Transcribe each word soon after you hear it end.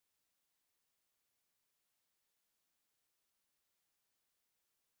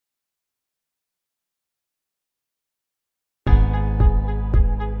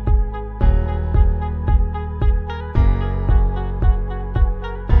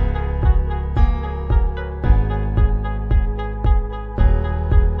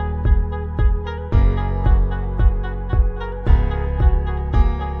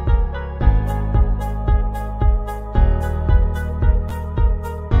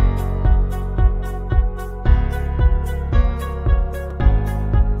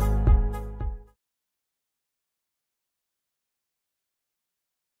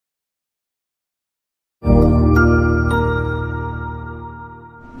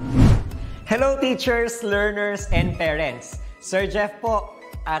Hello teachers, learners, and parents. Sir Jeff po,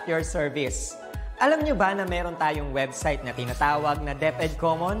 at your service. Alam nyo ba na meron tayong website na tinatawag na DepEd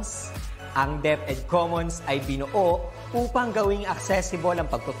Commons? Ang DepEd Commons ay binuo upang gawing accessible ang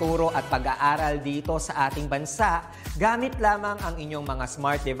pagtuturo at pag-aaral dito sa ating bansa gamit lamang ang inyong mga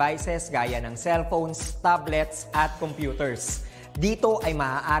smart devices gaya ng cellphones, tablets, at computers. Dito ay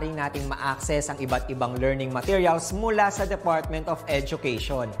maaari nating ma-access ang iba't ibang learning materials mula sa Department of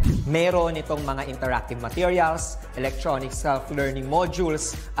Education. Meron itong mga interactive materials, electronic self-learning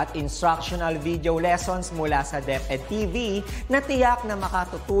modules, at instructional video lessons mula sa DepEd TV na tiyak na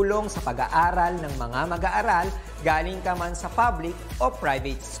makatutulong sa pag-aaral ng mga mag-aaral galing ka man sa public o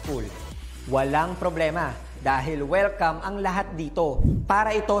private school. Walang problema dahil welcome ang lahat dito.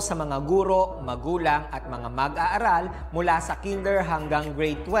 Para ito sa mga guro, magulang at mga mag-aaral mula sa kinder hanggang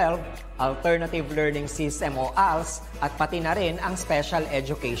grade 12, alternative learning system o ALS, at pati na rin ang special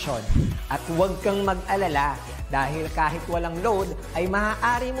education. At huwag kang mag-alala dahil kahit walang load ay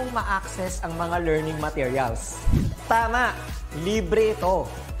maaari mong ma-access ang mga learning materials. Tama! Libre ito.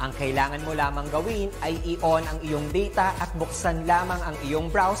 Ang kailangan mo lamang gawin ay i-on ang iyong data at buksan lamang ang iyong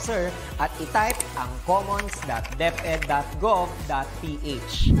browser at i-type ang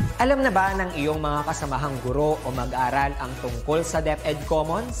commons.deped.gov.ph. Alam na ba ng iyong mga kasamahang guro o mag-aral ang tungkol sa DepEd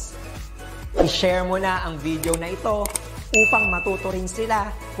Commons? I-share mo na ang video na ito upang matuto rin sila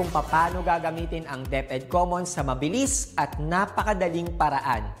kung paano gagamitin ang DepEd Commons sa mabilis at napakadaling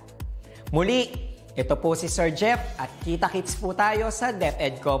paraan. Muli, ito po si Sir Jeff at kita-kits po tayo sa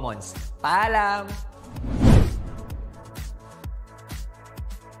DepEd Commons. Paalam!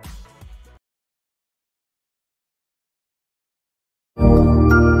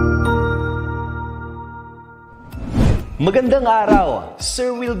 Magandang araw!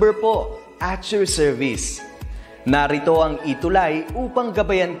 Sir Wilbur po, at your service. Narito ang ETULay upang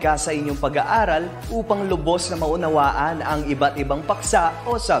gabayan ka sa inyong pag-aaral upang lubos na maunawaan ang iba't ibang paksa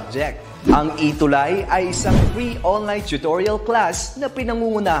o subject. Ang ETULay ay isang free online tutorial class na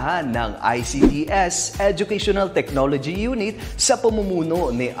pinangungunahan ng DepEd Educational Technology Unit sa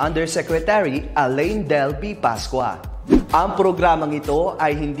pamumuno ni Undersecretary Elaine Del B. Pascua. Ang programang ito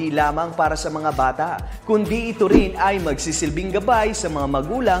ay hindi lamang para sa mga bata, kundi ito rin ay magsisilbing gabay sa mga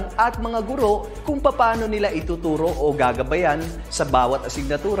magulang at mga guro kung paano nila ituturo o gagabayan sa bawat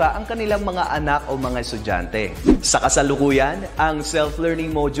asignatura ang kanilang mga anak o mga estudyante. Sa kasalukuyan, ang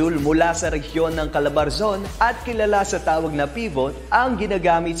self-learning module mula sa rehiyon ng Calabarzon at kilala sa tawag na pivot ang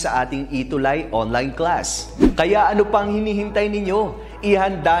ginagamit sa ating ETULay online class. Kaya ano pang hinihintay ninyo?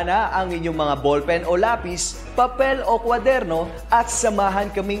 Ihanda na ang inyong mga ballpen o lapis, papel o kwaderno at samahan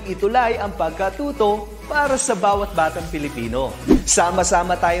kaming itulay ang pagkatuto para sa bawat batang Pilipino.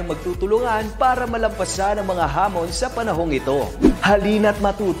 Sama-sama tayong magtutulungan para malampasan ang mga hamon sa panahong ito. Halina't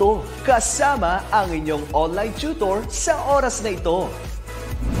matuto kasama ang inyong online tutor sa oras na ito.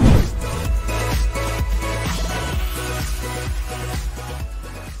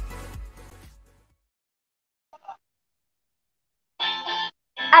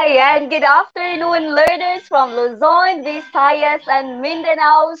 Ayan, good afternoon learners from Luzon, Visayas, and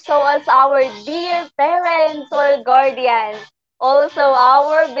Mindanao, so as our dear parents or guardians, also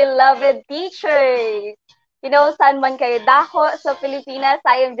our beloved teachers. You know, saan man kayo dako sa Pilipinas,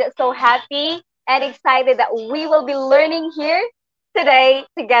 I am just so happy and excited that we will be learning here today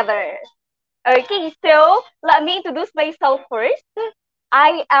together. Okay, so let me introduce myself first.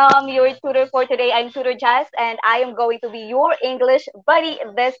 I am your tutor for today. I'm Tutor Jazz, and I am going to be your English buddy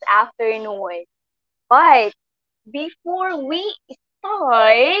this afternoon. But before we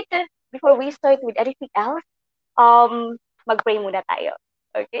start with anything else, mag-pray muna tayo.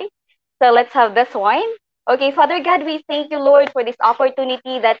 Okay? So let's have this one. Okay, Father God, we thank you, Lord, for this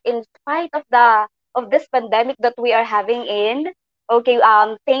opportunity that in spite of this pandemic that we are having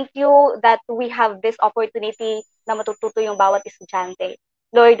thank you that we have this opportunity na matututo yung bawat estudyante.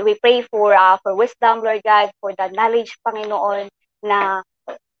 Lord, we pray for wisdom, Lord God, for the knowledge, Panginoon, na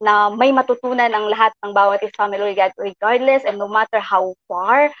may matutunan ang lahat ng bawat isa, Lord God, regardless and no matter how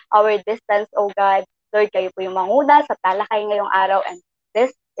far our distance, oh God. Lord, kayo po yung manguna sa talakay ngayong araw, and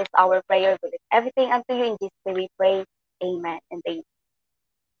this is our prayer. We lift everything unto you. In Jesus' name we pray. Amen and amen.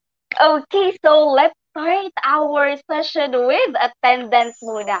 Okay, so let's start our session with attendance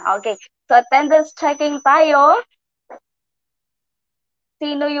muna. Okay, so attendance checking tayo.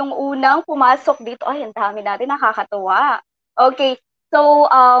 Sino yung unang pumasok dito? Ay, ang dami natin, nakakatuwa. Okay, so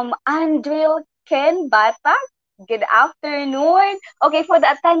Andril Ken Bata, good afternoon. Okay, for the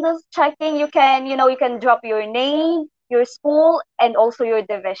attendance checking, you can drop your name, your school, and also your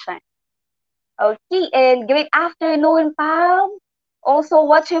division. Okay, and great afternoon, Pam. Also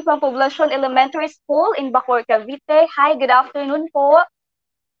watching from Poblacion Elementary School in Bacoor, Cavite. Hi, good afternoon po.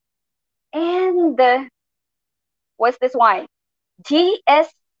 And what's this one?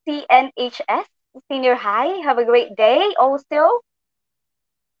 GSCNHS Senior High. Have a great day also.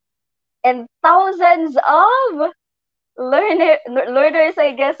 And thousands of learners,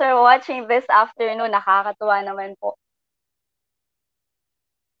 I guess, are watching this afternoon. Nakakatuwa naman po.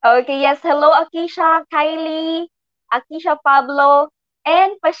 Okay, yes. Hello, Akisha, Kylie, Akisha Pablo,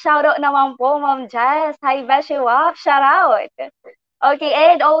 and pa-shoutout naman po, Ma'am Jess. Hi, Beshi Wap. Shoutout. Okay,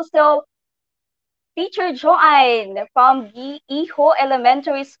 and also Teacher Joanne from Iho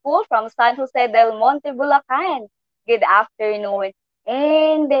Elementary School from San Jose del Monte, Bulacan. Good afternoon.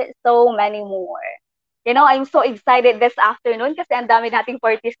 And so many more. You know, I'm so excited this afternoon kasi ang dami nating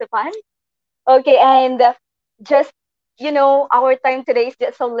participants. Okay, and just, you know, our time today is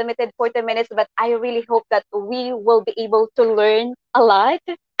just so limited, 40 minutes, but I really hope that we will be able to learn a lot.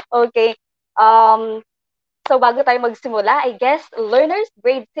 Okay. So bago tayo magsimula, I guess, learners,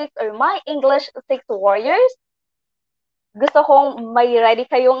 grade 6 or my English 6 warriors, gusto kong may ready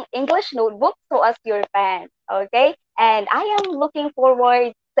kayong English notebook so as your pen. Okay? And I am looking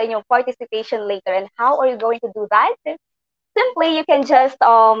forward sa inyong participation later. And how are you going to do that? Simply, you can just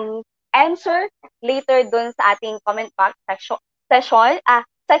answer later dun sa ating comment box section.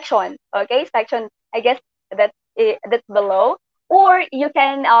 Okay? Section, I guess that's below. Or you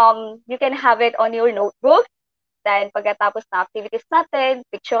can have it on your notebook. Then pagkatapos na activities natin,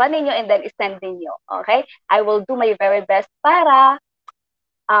 picturean ninyo and then isend ninyo. Okay? I will do my very best para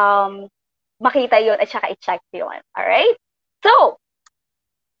makita yon at saka i-check yon. Alright? So,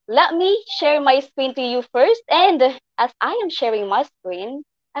 let me share my screen to you first. And as I am sharing my screen,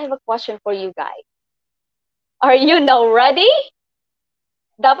 I have a question for you guys. Are you now ready?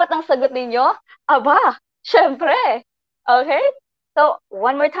 Dapat ang sagot ninyo, aba, syempre. Okay? So,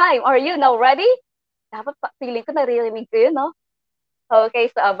 one more time. Are you now ready? Dapat feeling ko naririnig ko yun, no? Okay,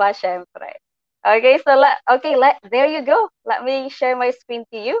 so aba, syempre. Okay, so there you go. Let me share my screen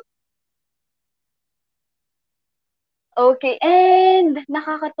to you. Okay, and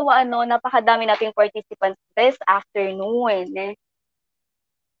nakakatuwa, no? Napakadami nating participants this afternoon.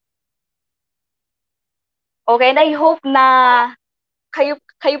 Okay, and I hope na kayo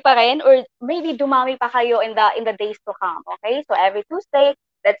pa rin or maybe dumami pa kayo in the days to come. Okay, so every Tuesday,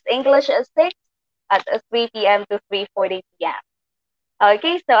 that's English 6 at 3 p.m. to 3:40 p.m.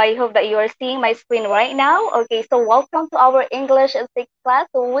 Okay, so I hope that you are seeing my screen right now. Okay, so welcome to our English 6 class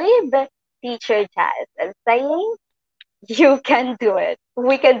with Teacher Jazz. And saying, you can do it.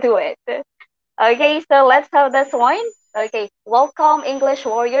 We can do it. Okay, so let's have this one. Okay, welcome English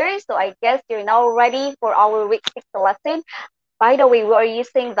warriors. So I guess you're now ready for our week 6 lesson. By the way, we are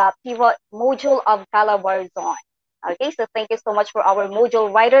using the pivot module of Calabarzon. Okay, so thank you so much for our module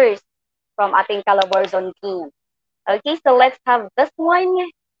writers from ating Calabarzon team. Okay, so let's have this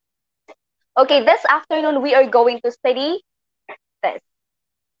one. Okay, this afternoon we are going to study this.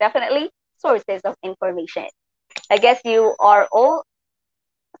 Definitely sources of information. I guess you are all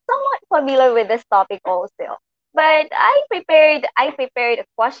somewhat familiar with this topic also. But I prepared a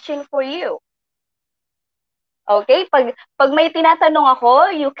question for you. Okay, pag may tinatanong ako,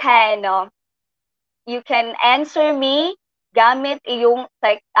 you can answer me gamit yung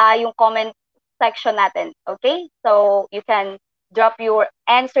comment section natin. Okay? So you can drop your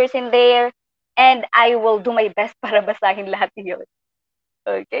answers in there and I will do my best para basahin lahat yun.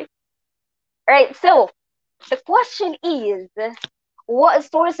 Okay? Alright, so the question is, what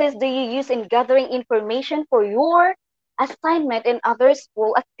sources do you use in gathering information for your assignment and other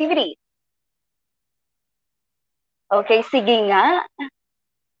school activities? Okay, sige nga.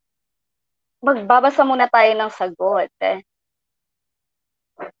 Magbabasa muna tayo ng sagot.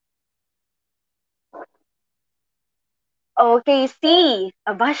 Okay, C.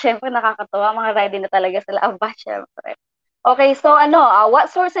 Aba, syempre nakakatawa. Mga ready na talaga sila. Aba, syempre. Okay, so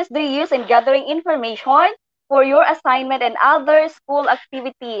what sources do you use in gathering information for your assignment and other school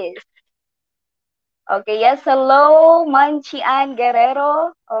activities? Okay, yes, hello, Manchian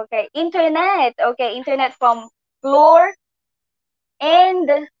Guerrero. Okay, internet. Okay, internet from Floor. And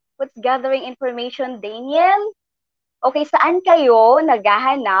what's gathering information, Daniel? Okay, saan kayo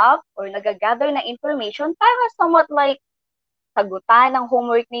naghahanap or nagagather ng information para somewhat like sagutan ng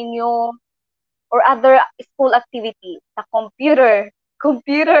homework ninyo or other school activities? Sa computer,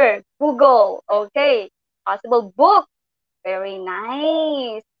 Google, okay. Possible book, very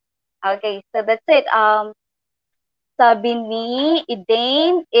nice. Okay, so that's it. Sabi ni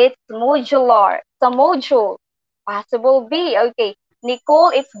Idane, it's modular. Sa module, possible B. Okay,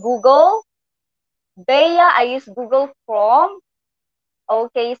 Nicole, it's Google. Bea, I use Google Chrome.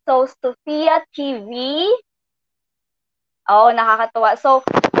 Okay, so Sophia TV. Oh, nakakatuwa. So,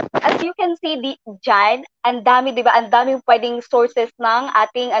 as you can see dyan, ang dami, di ba? Ang daming pwedeng sources ng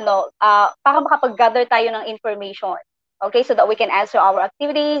ating, para makapag-gather tayo ng information. Okay, so that we can answer our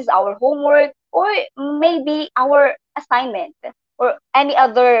activities, our homework, or maybe our assignment, or any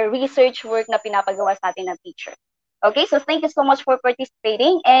other research work na pinapagawa sa atin ng teacher. Okay, so thank you so much for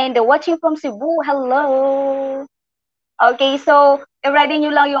participating and watching from Cebu. Hello! Okay, so i-ready nyo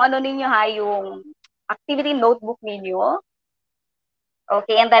lang yung ninyo ha, yung activity notebook ninyo.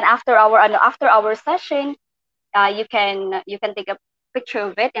 Okay, and then after our session, you can take a picture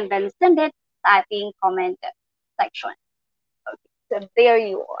of it and then send it sa ating comment section. Okay, so there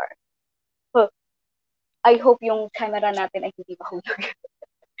you are. So, I hope yung camera natin ay hindi mahulog.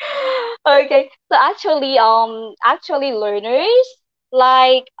 Okay, so actually learners,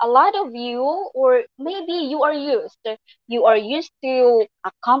 like a lot of you, or maybe you are used to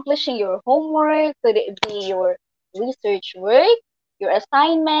accomplishing your homework, could it be your research work, your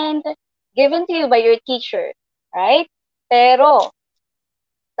assignment given to you by your teacher, right? Pero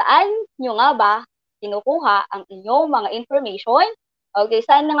saan nyo nga ba kinukuha ang inyong mga information? Okay,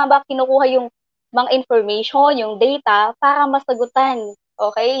 saan na nga ba kinukuha yung mga information, yung data para masagutan,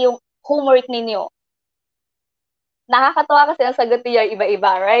 okay, yung homework ninyo? Nakakatawa kasi ang sagot niya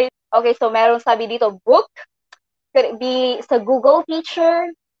iba-iba, right? Okay, so meron sabi dito, book, could it be sa Google Teacher,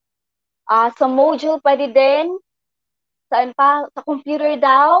 sa module pwede din, saan pa? Sa computer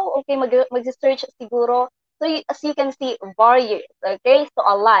daw, okay, mag-search siguro. So, as you can see, various, okay? So,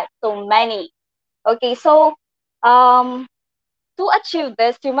 a lot, so many. Okay, so, to achieve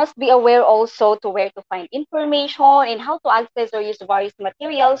this, you must be aware also to where to find information and how to access or use various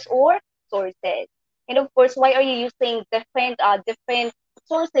materials or sources. And of course, why are you using different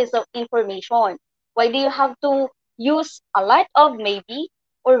sources of information? Why do you have to use a lot of maybe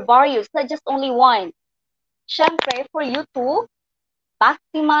or various, not just only one? Syempre, for you to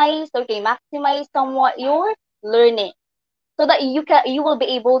maximize somewhat your learning so that you will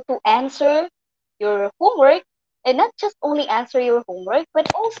be able to answer your homework and not just only answer your homework but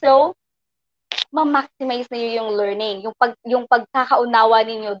also ma-maximize niyo yung learning, yung pagkakaunawa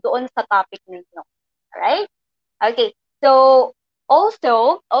ninyo doon sa topic ninyo. Alright? Okay. So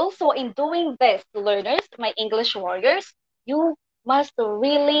also in doing this, learners, my English warriors, you must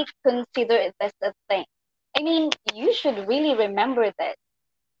really consider this a thing. I mean, you should really remember this.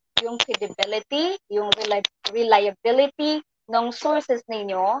 Yung credibility, yung reliability ng sources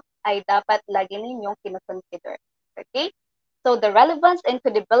ninyo ay dapat lagi ninyong kinoconsider. Okay? So the relevance and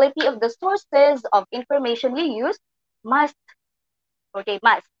credibility of the sources of information you use must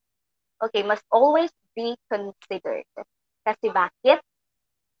always be considered. Kasi bakit?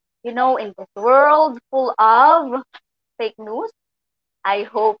 You know, in this world full of fake news, I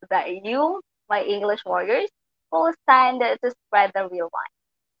hope that you, my English warriors, will stand to spread the real one.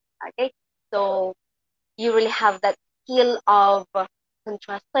 Okay? So you really have that skill of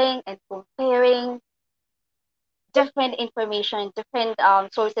contrasting and comparing different information, different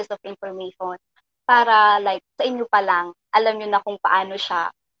sources of information para like sa inyo pa lang, alam nyo na kung paano siya,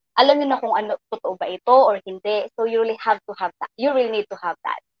 alam nyo na kung ano, totoo ba ito or hindi. So you really have to have that. You really need to have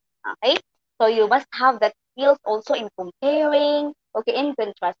that. Okay? So you must have that skills also in comparing, okay, in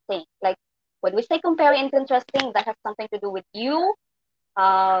contrasting. Like when we say comparing and contrasting, that has something to do with you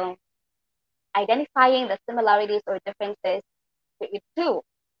identifying the similarities or differences with two,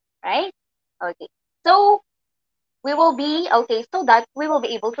 right? Okay. So we will be so that we will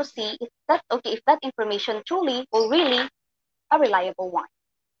be able to see if that information truly or really a reliable one.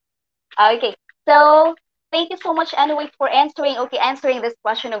 Okay. So thank you so much anyway for answering this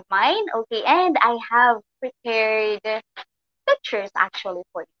question of mine. Okay, and I have prepared pictures actually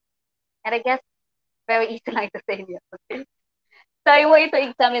for you. And I guess very easy like the same. Okay. So I want you to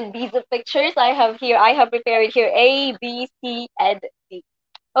examine these pictures I have prepared here A, B, C, and D.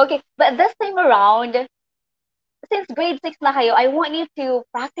 Okay, but this time around, since grade 6 na kayo, I want you to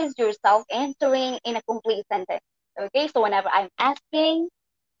practice yourself answering in a complete sentence. Okay, so whenever I'm asking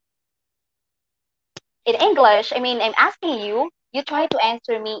in English, I'm asking you, you try to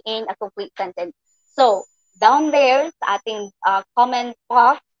answer me in a complete sentence. So, down there sa ating comment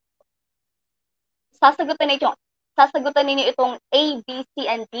box, sasagutan ninyo itong A, B, C,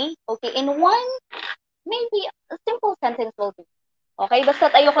 and D. Okay, in one, maybe a simple sentence will do. Okay, basta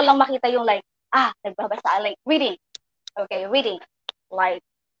ayoko lang makita yung like, nagbabasa, like reading. Okay, reading. Like,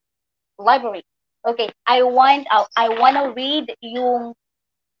 library. Okay, I wanna read yung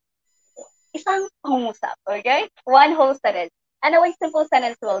isang pangusap. Okay? One whole sentence. And a simple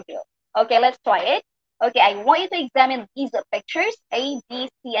sentence will do. Okay, let's try it. Okay, I want you to examine these pictures, A, B,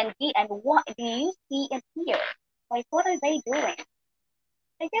 C, and D, and what do you see in here? Like, what are they doing?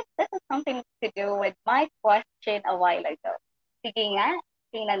 I guess this is something to do with my question a while ago. Sige nga,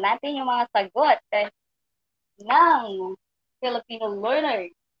 tingnan natin yung mga sagot ng Filipino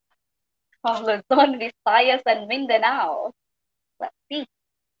learners from Luzon, Visayas, and Mindanao. Let's see.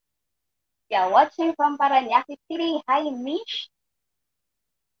 Yeah, watching from Parañaque City. Hi, Mish.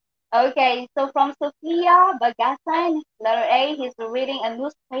 Okay, so from Sofia Bagasan, letter A, he's reading a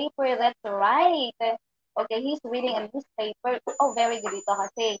newspaper. That's right. Okay, he's reading a newspaper. Oh, very good ito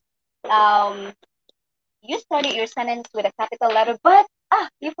kasi. You started your sentence with a capital letter, but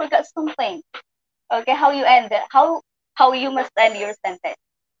you forgot something. Okay, how you end it? How you must end your sentence.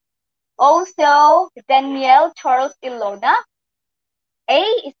 Also, Danielle Charles Ilona. A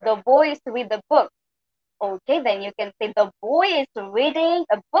is the boy is with the book. Okay, then you can say the boy is reading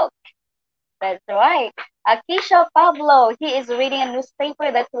a book. That's right. Akisha Pablo, he is reading a newspaper.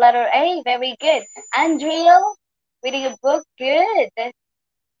 That's letter A. Very good. Andriel, reading a book. Good.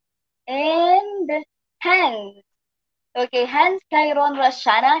 And Hans. Okay, Hans Kyron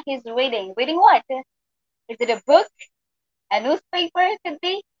Rashana, he's reading. Reading what? Is it a book? A newspaper? Could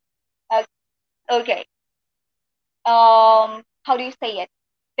be? Okay. How do you say it?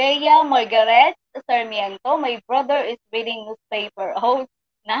 Bea Margaret Sarmiento, my brother is reading newspaper. Oh,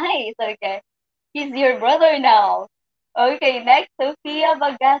 nice. Okay. He's your brother now. Okay, next, Sophia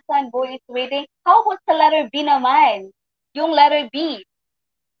Bagasan, boy is reading. How about the letter B naman? Yung letter B.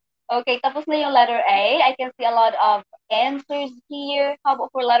 Okay, tapos na yung letter A. I can see a lot of answers here. How about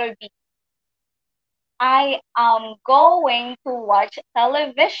for letter B? I am going to watch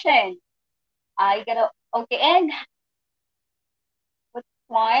television. Okay, and what's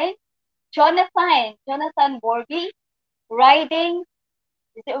one? Jonathan Borby, riding,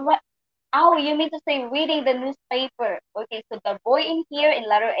 is it right? Oh, you mean to say reading the newspaper. Okay, so the boy in here in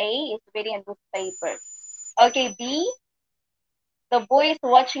letter A is reading a newspaper. Okay, B, the boy is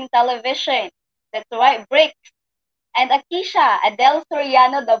watching television. That's right, Brick. And Akisha, Adele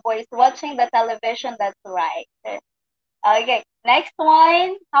Soriano, the boy is watching the television. That's right. Okay, next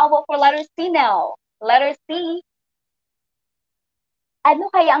one. How about for letter C now? Letter C. Ano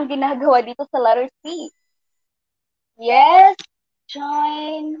kaya ang ginagawa dito sa letter C? Yes,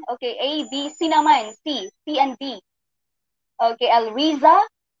 join. Okay, A, B, C naman. C and D. Okay, Alriza.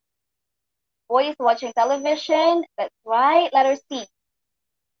 Boy is watching television. That's right. Letter C.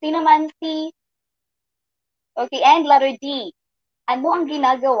 C naman, C. Okay, and letter D. Ano ang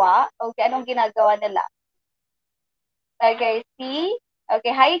ginagawa? Okay, anong ginagawa nila? Okay, C.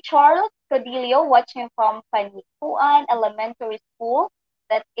 Okay, hi, Charles Codilio, watching from Panikuan Elementary School.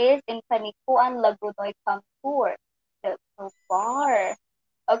 That is in Panikuan, Lagunoy, Camtur. That's so far.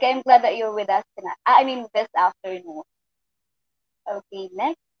 Okay, I'm glad that you're with us tonight. I mean, this afternoon. Okay,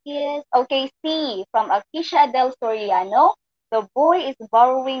 next is, okay, C, from Akisha Del Soriano. The boy is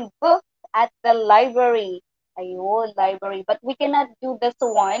borrowing books at the library. Ayun, library. But we cannot do this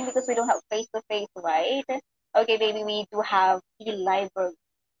one because we don't have face-to-face, right? Okay, maybe we do have the library.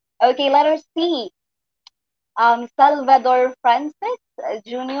 Okay, letter C. Salvador Francis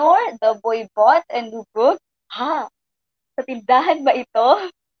Jr., the boy bought a new book. Ha? Sa tindahan ba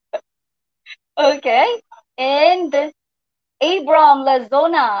ito? Okay. And Abram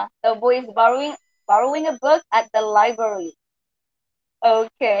Lazona, the boy is borrowing a book at the library.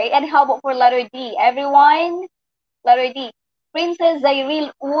 Okay. And how about for letter D? Everyone? Letter D. Princess Zairil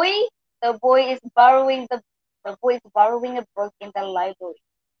Uy, the boy is borrowing a book in the library.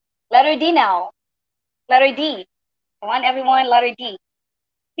 Letter D now. Letter D. Come on, everyone. Letter D.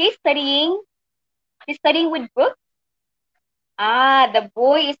 He's studying with books. The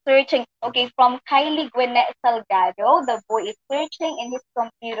boy is searching. Okay, from Kylie Gwinnett Salgado, the boy is searching in his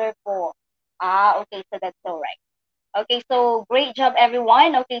computer po. Okay, so that's all right. Okay, so great job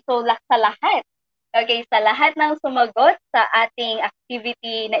everyone. Okay, so sa lahat. Okay, sa lahat ng sumagot sa ating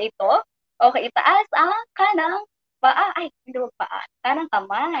activity na ito. Okay, itaas kanang paa. Ay, hindi mo paa. Kanang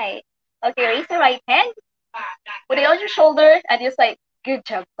kamay. Okay, raise your right hand. Put it on your shoulder and you say, good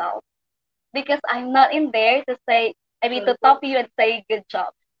job, Sal. Because I'm not in there to say, to top you and say, good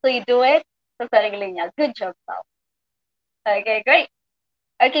job. So you do it sa sarili niya. Good job, Sal. Okay, great.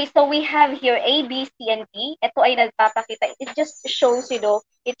 Okay, so we have here A, B, C, and D. Ito ay nagpapakita. It just shows,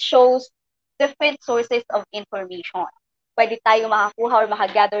 it shows different sources of information. Pwede tayo makakuha or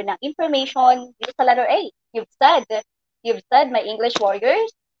makagather ng information dito sa letter A. You've said, my English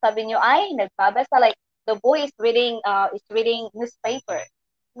warriors, sabi nyo ay nagbabasa, like the boy is reading newspaper.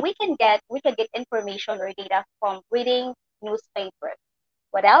 We can get information or data from reading newspaper.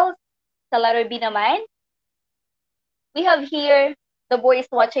 What else? Sa letter B naman, we have here the boy is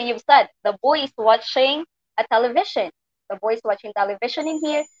watching, you've said, the boy is watching a television. The boy is watching television in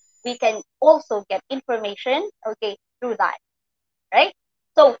here. We can also get information, okay, through that, right?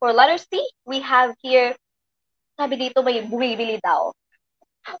 So for letter C, we have here, sabi dito may bumibili daw.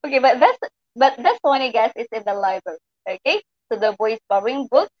 Okay, but this one, I guess, is in the library, okay? So the boy is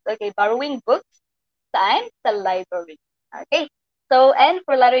borrowing books, okay, borrowing books, saan? Sa library, okay? So, and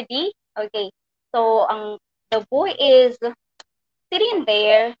for letter D, okay, so the boy is sitting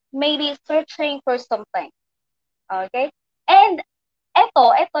there, maybe searching for something. Okay? And ito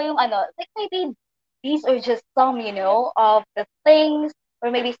yung ano, like maybe these are just some, of the things or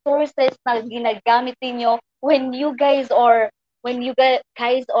maybe sources na ginagamit niyo when you guys are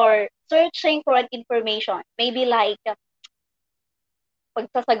searching for an information. Maybe like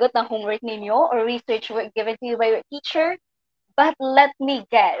pagsasagot ng homework ninyo or research work given to you by your teacher. But let me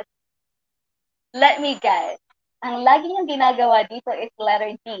guess. Ang lagi niyong ginagawa dito is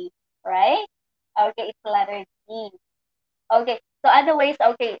letter D, right? Okay, it's letter D. Okay, so otherwise,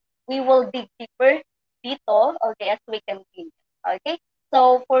 okay, we will dig deeper dito, okay, as we continue. Okay,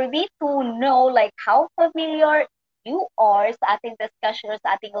 so for me to know like how familiar you are sa ating discussion or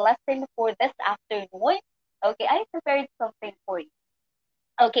sa ating lesson for this afternoon, okay, I prepared something for you.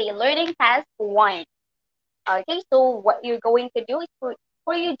 Okay, learning task 1. Okay, so what you're going to do is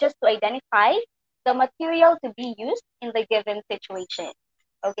for you just to identify the material to be used in the given situation.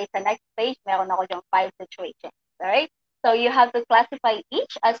 Okay, so next page, meron ako yung 5 situations. Alright? So you have to classify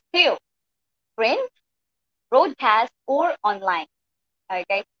each as 2. Print, broadcast, or online.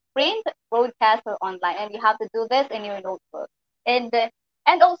 Okay? Print, broadcast, or online. And you have to do this in your notebook. And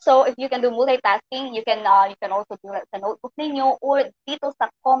also, if you can do multitasking, you can also do it sa notebook ninyo or dito sa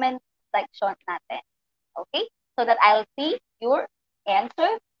comment section natin. Okay? So that I'll see your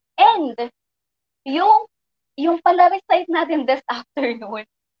answer. And yung pala-recite natin this afternoon,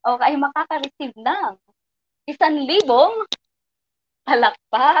 okay, makaka-receive ng 1,000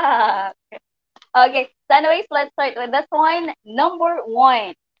 palakpak. Okay, so anyways, let's start with this one. Number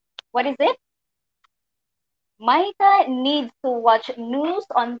 1. What is it? Maita needs to watch news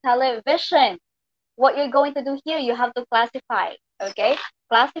on television. What you're going to do here, you have to classify. Okay?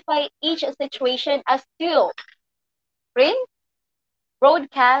 Classify each situation as 2. Print,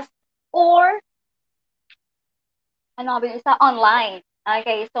 broadcast, or online.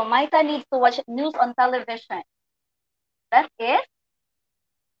 Okay, so Maita needs to watch news on television. That is,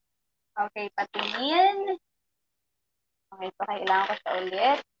 okay, patingin. Okay, so kailangan ko siya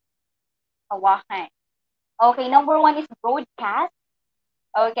ulit. Hawakan. Okay, number 1 is broadcast.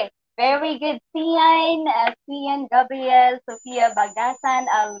 Okay, very good. Sian Gabriel, Sofia Bagasan,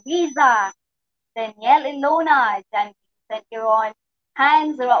 Alriza, Danielle Ilona, Jan Vincent Iron,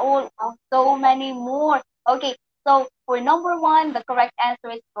 Hans Raul, so many more. Okay, so for number 1, the correct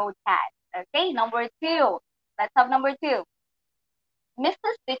answer is broadcast. Okay, number 2. Let's have number 2.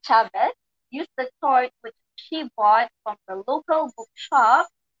 Mrs. De Chavez used the chart which she bought from the local bookshop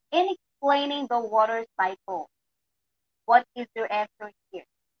in explaining the water cycle. What is your answer here?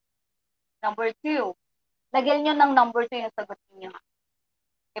 Number 2. Lagyan nyo ng number 2 yung sagot niyo.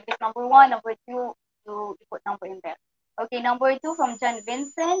 If it's number 1, number 2, you put number in there. Okay, number 2 from John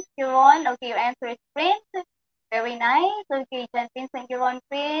Vincent Giron. Okay, your answer is print. Very nice. Okay, John Vincent Giron,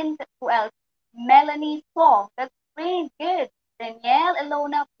 print. Who else? Melanie Saw. That's print. Good. Danielle,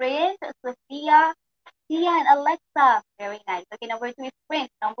 Elona, print. Sophia, Ian, Alexa. Very nice. Okay, number 2 is print.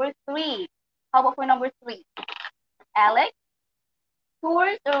 Number 3. How about for number 3? Alex,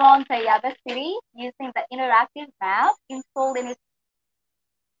 tours around Tayabas City using the interactive map installed in its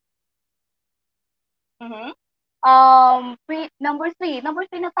number 3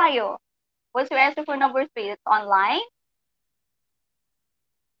 na tayo. What's your answer for number 3? It's online.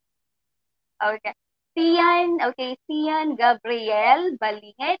 Okay. Sian Gabriel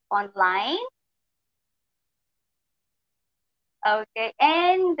Balingit, online. Okay,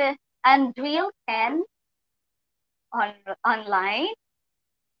 and Andriel Ken online.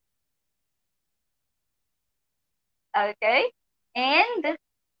 Okay, and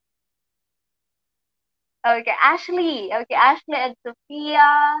okay, Ashley. Okay, Ashley and Sophia,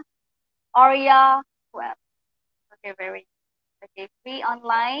 Arya. Well, okay, very okay. Free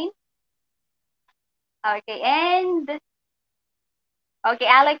online. Okay, and okay,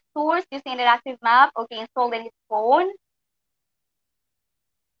 Alex tours using interactive map. Okay, installed in his phone.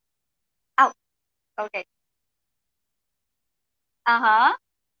 Out. Okay.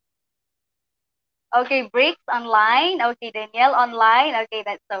 Okay, breaks online. Okay, Danielle online. Okay,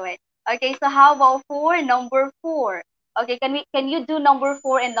 that's so it. Okay, so how about for number 4? Okay, can you do number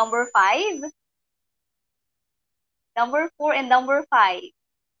 4 and number 5? Number 4 and number 5.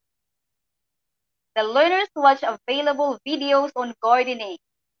 The learners watch available videos on gardening.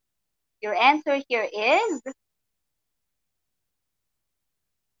 Your answer here is,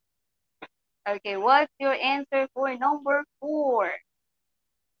 okay, what's your answer for number 4?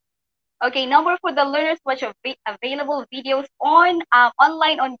 Okay, number 4, the learners watch available videos on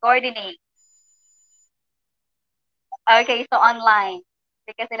online on gardening. Okay, so online.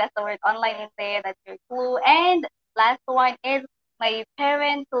 Because it has the word online in there, that's your clue. And last one is, my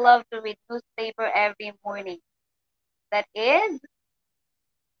parents love to read newspaper every morning. That is,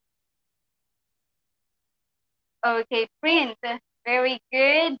 okay, print. Very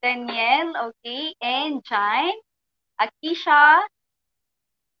good, Danielle. Okay, and John, Akisha,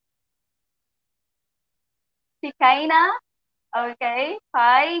 Sikaina. Okay,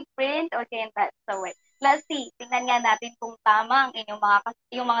 5, print. Okay, and that's the way. Let's see. Tingnan nga natin kung tama ang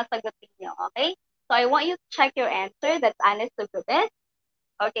yung mga sagot niyo. Okay? So I want you to check your answer. That's honest to goodness.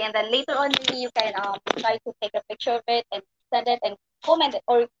 Okay, and then later on, maybe you can try to take a picture of it and send it and comment it,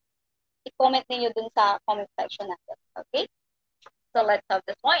 or i-comment ninyo dun sa comment section natin. Okay? So let's have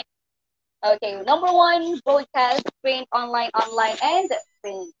this one. Okay, number 1, broadcast, print, online, and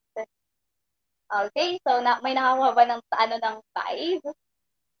print. Okay, so may nakakuha ba ng ng 5?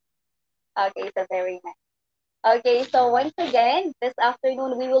 Okay, so very nice. Okay, so once again, this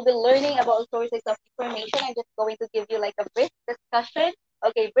afternoon, we will be learning about sources of information. I'm just going to give you like a brief discussion.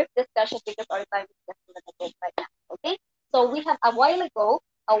 Okay, brief discussion because our time is just limited right now. Okay, so we have a while ago,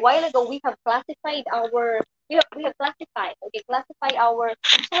 we have classified our, classify our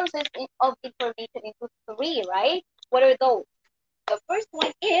sources of information into 3, right? What are those? The first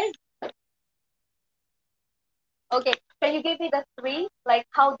one is, okay, can you give me the 3? Like,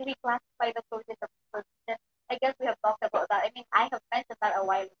 how do we classify the sources of information? I guess we have talked about that. I mean, I have mentioned that a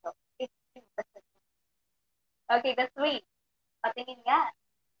while ago. Okay, the 3. Patingin nga.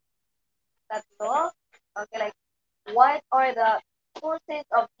 Tatlo. Okay, like, what are the sources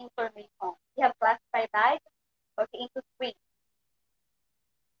of information? We have classified that, okay, into 3.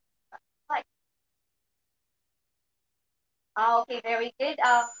 Right. Okay, very good.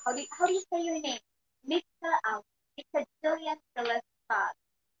 How do you say your name? Mika, Mika Jillian Celesta.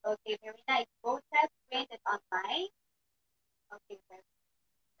 Okay, very nice. Broadcast, print, and online. Okay,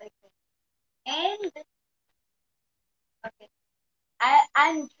 very good. And, okay,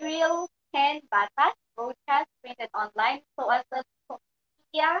 Andrew Ken Batas, broadcast, printed online, so as a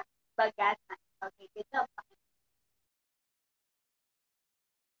Sofia Bagatan. Okay, good job.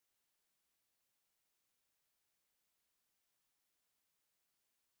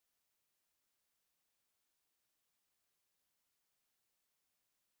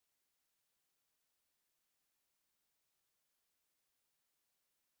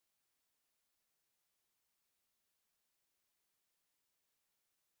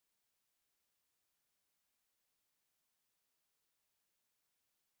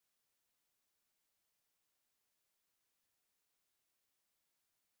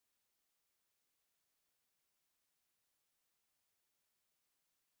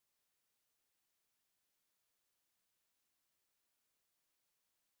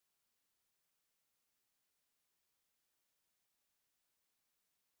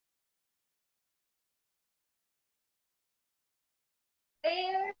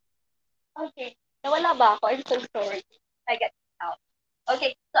 There. Okay. Nawala ba ako? I'm so sorry. I get it out.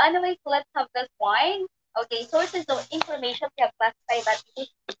 Okay. So anyways, let's have this one. Okay. Sources of information, we have classified that.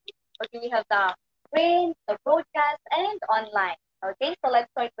 Okay. We have the print, the broadcast, and online. Okay. So let's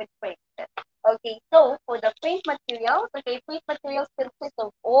start with print. Okay. So for the print materials, okay, print materials consist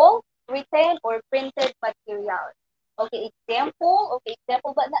of all written or printed materials. Okay. Example,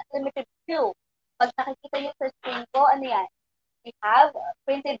 but not limited to. Pag nakikita niyo sa screen ko, ano yan? We have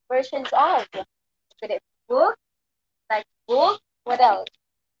printed versions of book, textbook, what else?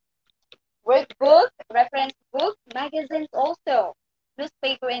 Workbook, reference book, magazines also,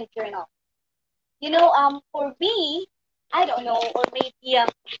 newspaper and journal. For me, I don't know, or maybe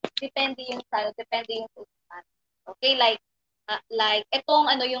depende yung usapan. Okay, like itong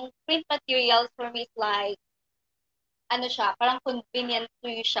yung print materials for me is like siya, parang convenient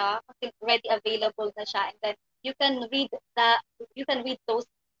to you siya kasi ready available na siya, and then you can read those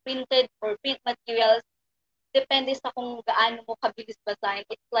printed or print materials depende sa kung gaano mo kabilis basahin.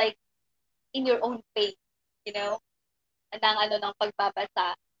 It's like in your own pace, you know, ng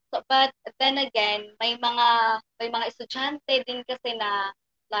pagbabasa. So, but then again, may mga estudyante din kasi na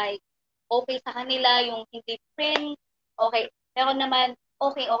like okay sa kanila yung hindi print, okay. Pero naman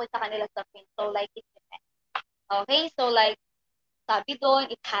okay sa kanila sa print. So like it depends. Okay, so like sabi doon,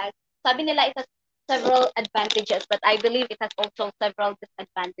 sabi nila it has several advantages, but I believe it has also several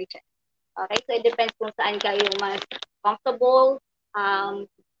disadvantages. Okay, so it depends kung saan kayo mas comfortable,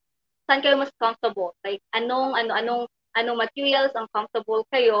 saan kayo mas comfortable, like anong materials ang comfortable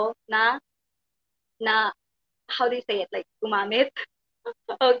kayo na how do you say it, like gumamit.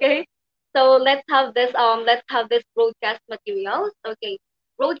 Okay, so let's have this broadcast materials. Okay,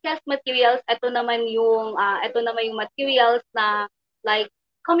 broadcast materials, ito naman yung materials na like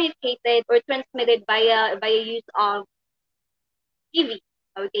communicated or transmitted via use of TV.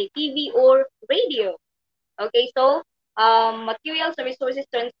 Okay, TV or radio. Okay, so materials or resources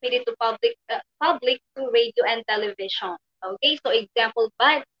transmitted to public through radio and television. Okay, so example,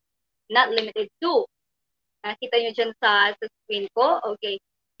 but not limited to. Nakita nyo dyan sa screen ko. Okay,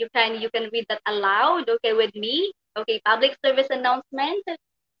 you can read that aloud. Okay, with me. Okay, public service announcement,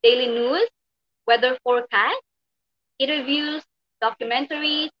 daily news, weather forecast, interviews,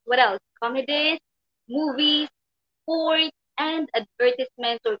 documentaries, what else? Comedies, movies, sports, and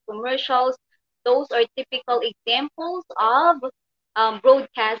advertisements or commercials. Those are typical examples of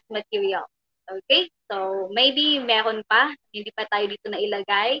broadcast material. Okay? So, maybe meron pa. Hindi pa tayo dito na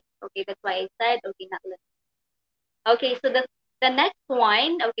ilagay. Okay, that's why I said, okay, not list. Okay, so the next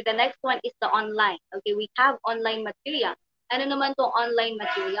one is the online. Okay, we have online material. Ano naman tong online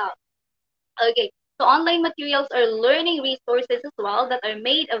material? Okay, so online materials are learning resources as well that are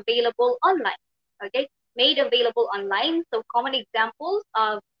made available online. Okay, made available online. So common examples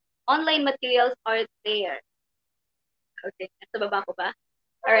of online materials are there. Okay, nasa baba ko ba?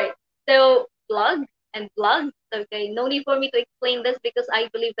 All right. So blogs and blogs. Okay, no need for me to explain this because I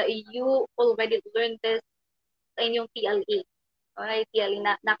believe that you already learned this sa inyong TLE. Okay, TLE,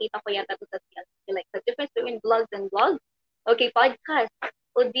 nakita ko yata ito sa TLE. Like the difference between blogs and blogs. Okay, podcast,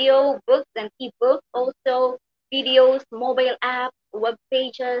 audio, books, and e-books. Also, videos, mobile apps, web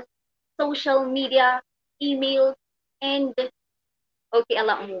pages, social media, emails, and okay, a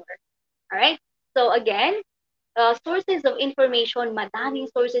lot more. All right. So again, sources of information, madaming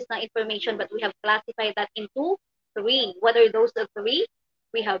sources ng information, but we have classified that into three. What are those three?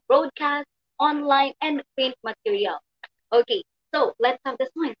 We have broadcast, online, and print material. Okay, so let's have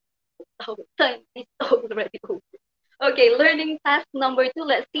this one. Oh, time is already over. Okay, learning task number 2.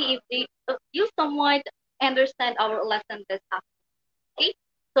 Let's see if you somewhat understand our lesson this afternoon. Okay,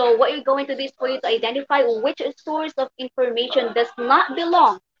 so what you're going to do is for you to identify which source of information does not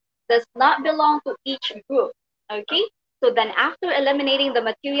belong to each group. Okay, so then after eliminating the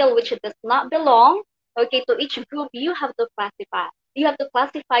material which does not belong, okay, to each group, you have to classify. You have to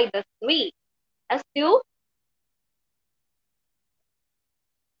classify the three as to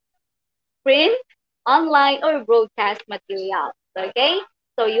print, online, or broadcast materials. Okay?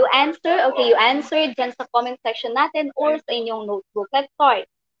 So you answered dyan sa comment section natin or sa inyong notebook. Let's start.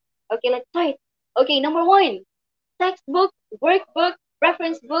 Okay, let's start. Okay, number 1, textbook, workbook,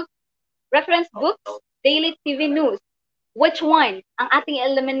 reference books, daily TV news. Which one ang ating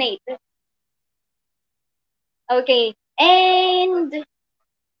eliminate? Okay, and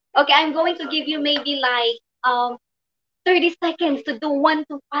okay, I'm going to give you maybe like 30 seconds to do 1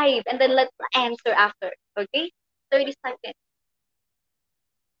 to 5 and then let's answer after. Okay? 30 seconds.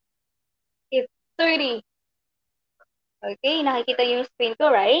 If 30. Okay, nakikita yung screen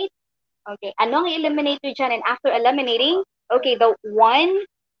ko, right? Okay, ano ang eliminate dyan? And after eliminating, okay, the one,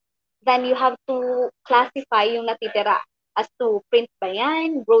 then you have to classify yung natitira as to print ba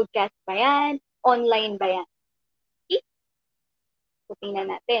yan, broadcast ba yan, online ba yan. Okay? So, tingnan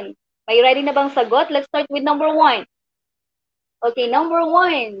natin. May ready na bang sagot? Let's start with number 1. Okay, number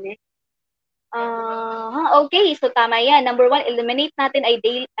 1. Okay, so tama yan. Number 1, eliminate natin ay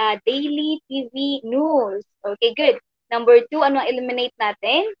daily TV news. Okay, good. Number 2, ano ang eliminate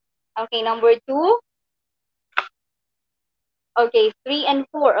natin? Okay, number 2. Okay, 3 and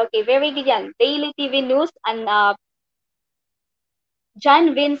 4. Okay, very good yan. Daily TV news and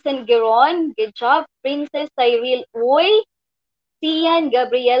John Vincent Giron. Good job. Princess Cyril Uy. Sian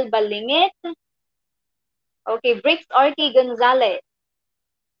Gabriel Balingit. Okay, Bricks Arky Gonzalez.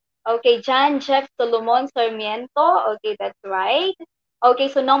 Okay, John Jeff Solomon Sarmiento. Okay, that's right. Okay,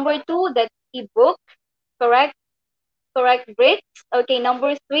 so number 2, that's ebook. Correct, Bricks. Okay,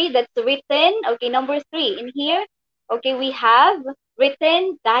 number 3, that's written. Okay, number 3, in here, okay, we have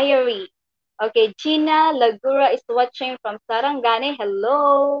written diary. Okay, Gina Lagura is watching from Sarangani.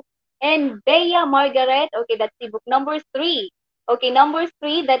 Hello. And Bea Margaret. Okay, that's ebook number 3. Okay, number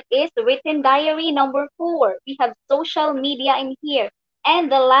 3, that is written diary. Number 4, we have social media in here.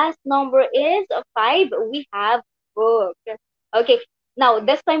 And the last number is 5. We have book. Okay. Now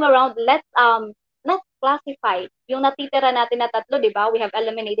this time around, let's classify yung natitira natin na tatlo, di ba? We have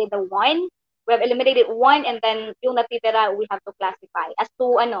eliminated the one. We have eliminated one, and then yung natitira we have to classify as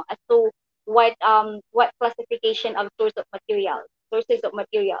to what classification of sources of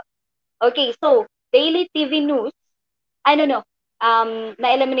material. Okay, so daily TV news,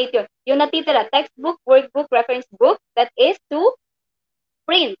 na-eliminate yun. Yung natitira, textbook, workbook, reference book, that is to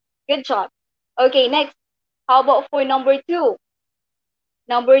print. Good job. Okay, next. How about for number 2?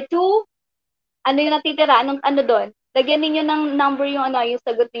 Number 2, ano yung natitira? Ano doon? Lagyan ninyo ng number yung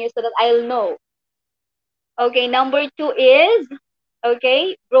sagot niyo so that I'll know. Okay, number 2 is,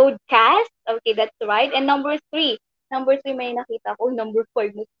 okay, broadcast. Okay, that's right. And number 3 may nakita ko. Number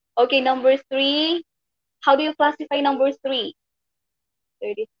 4. Okay, number 3. How do you classify number 3?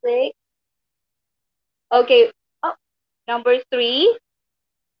 36. Okay. Oh, number 3.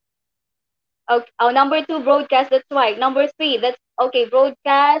 Okay. Oh, number 2, broadcast. That's right. Number 3, that's okay.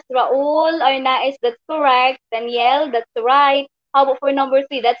 Broadcast. Raul, Arnaiz, that's correct. Danielle, that's right. How about for number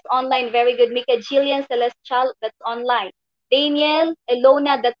 3? That's online. Very good. Mika, Jillian, Celestial, that's online. Daniel,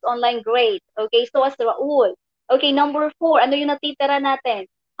 Elona, that's online. Great. Okay, so as Raul. Okay, number 4, ano yung natitira natin?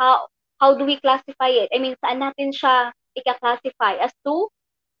 How do we classify it? I mean, saan natin siya ika-classify? As to,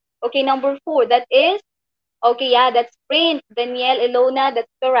 okay, number 4, that is, okay, yeah, that's print. Danielle, Elona, that's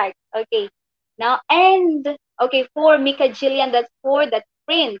correct. Okay, now, and, okay, 4, Mika, Jillian, that's 4, that's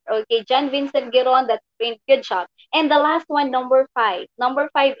print. Okay, John Vincent Giron, that's print. Good job. And the last one, number 5. Number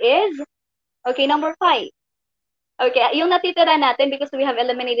 5 is, okay, number 5. Okay, yung natitira natin because we have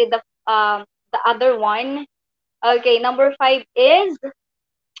eliminated the other one. Okay, number 5 is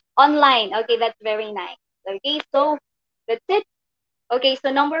online. Okay, that's very nice. Okay, so that's it. Okay,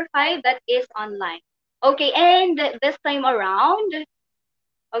 so number 5, that is online. Okay, and this time around,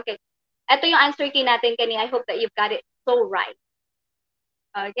 okay, ito yung answer key natin kanina. I hope that you've got it so right.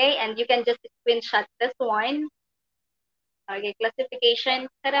 Okay, and you can just screenshot this one. Okay, classification.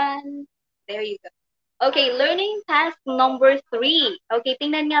 Taran! There you go. Okay, learning task number 3. Okay,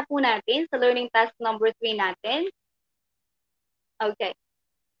 tingnan nga po natin sa learning task number 3 natin. Okay.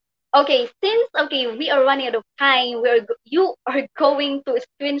 Okay, since, okay, we are running out of time, you are going to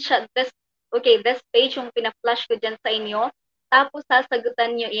screenshot this, okay, this page yung pina-flash ko dyan sa inyo. Tapos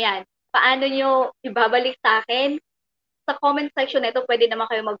sasagutan nyo yan. Paano nyo ibabalik sa akin? Sa comment section nito, pwede naman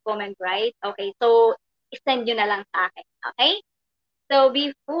kayo mag-comment, right? Okay, so, isend nyo na lang sa akin. Okay? So,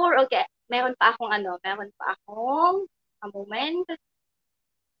 before, okay, meron pa akong, a moment. I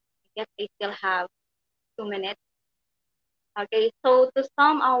guess I still have 2 minutes. Okay, so to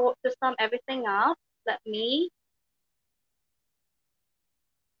sum everything up, let me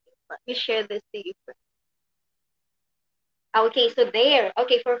share this to you first. Okay, so there.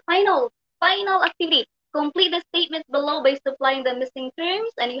 Okay, for final activity, complete the statements below by supplying the missing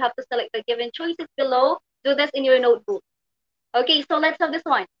terms, and you have to select the given choices below. Do this in your notebook. Okay, so let's have this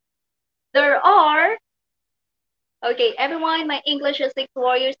one. There are, okay, everyone, my English is 6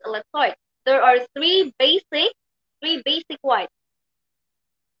 warriors. Let's start. There are 3 basic what?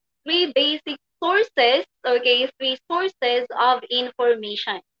 3 basic sources, okay, 3 sources of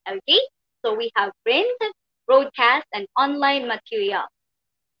information, okay? So we have print, broadcast, and online material,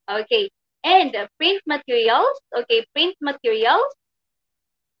 okay? And print materials, okay, basic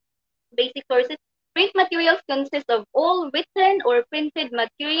sources. Print materials consist of all written or printed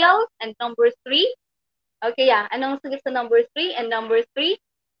materials, and number 3, okay, yeah, anong sagot sa number 3? And number 3,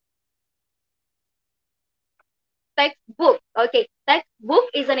 textbook. Okay, textbook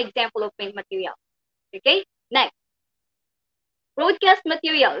is an example of print material. Okay, next. Broadcast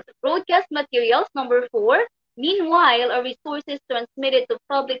materials. Broadcast materials, number 4. Meanwhile, are resources transmitted to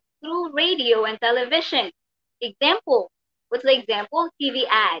public through radio and television. Example. What's the example? TV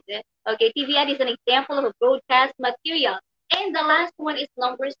ad. Okay, TV ad is an example of a broadcast material. And the last one is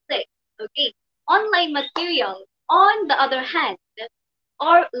number 6. Okay, online materials, on the other hand,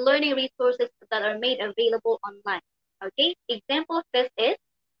 are learning resources that are made available online. Okay, example of this is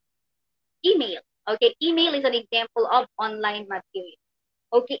email. Okay, email is an example of online material.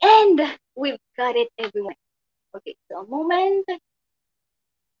 Okay, and we've got it, everyone. Okay, so a moment.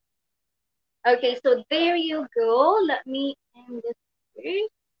 Okay, so there you go. Let me end this first.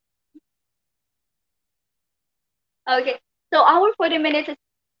 Okay, so our 40 minutes is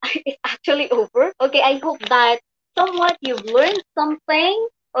actually over. Okay, I hope that somewhat you've learned something.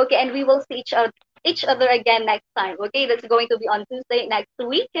 Okay, and we will see each other again next time. Okay, that's going to be on Tuesday next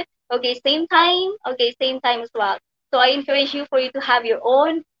week. Okay, same time. Okay, same time as well. So I encourage you for you to have your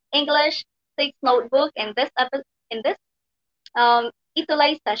own English 6 notebook in this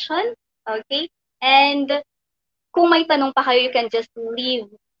ETULay session. Okay, and kung may tanong pa kayo, you can just leave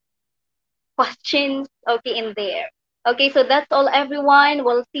questions, okay, in there. Okay, so that's all, everyone.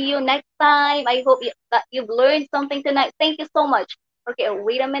 We'll see you next time. I hope that you've learned something tonight. Thank you so much. Okay,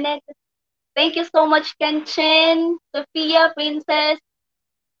 wait a minute. Thank you so much, Kenchin, Sophia, Princess,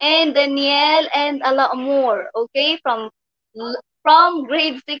 and Danielle, and a lot more. Okay, from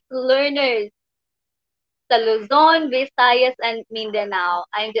grade 6 learners sa Luzon, Visayas, and Mindanao.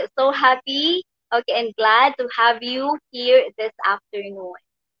 I'm just so happy, okay, and glad to have you here this afternoon.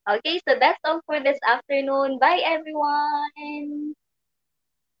 Okay, so that's all for this afternoon. Bye, everyone.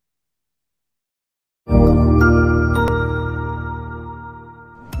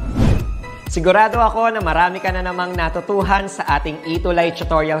 Sigurado ako na marami ka na namang natutuhan sa ating ETULay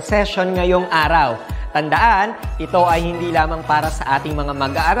tutorial session ngayong araw. Tandaan, ito ay hindi lamang para sa ating mga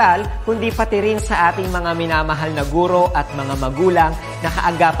mag-aaral, kundi pati rin sa ating mga minamahal na guro at mga magulang na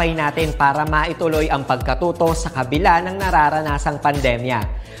kaagapay natin para maituloy ang pagkatuto sa kabila ng nararanasang pandemya.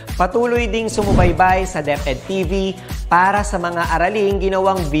 Patuloy ding sumubaybay sa DepEd TV para sa mga araling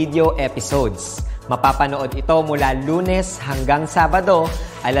ginawang video episodes. Mapapanood ito mula Lunes hanggang Sabado,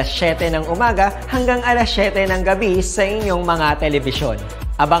 alas 7 ng umaga hanggang alas 7 ng gabi sa inyong mga telebisyon.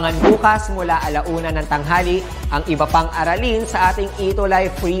 Abangan bukas mula 1:00 ng tanghali ang iba pang aralin sa ating ETULay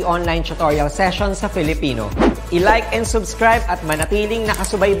free online tutorial session sa Filipino. I-like and subscribe at manatiling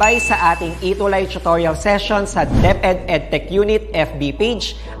nakasubaybay sa ating ETULay tutorial session sa DepEd Edtech Unit FB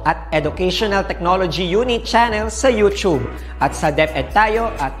page at Educational Technology Unit channel sa YouTube at sa DepEd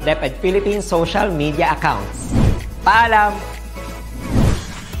Tayo at DepEd Philippines social media accounts. Paalam!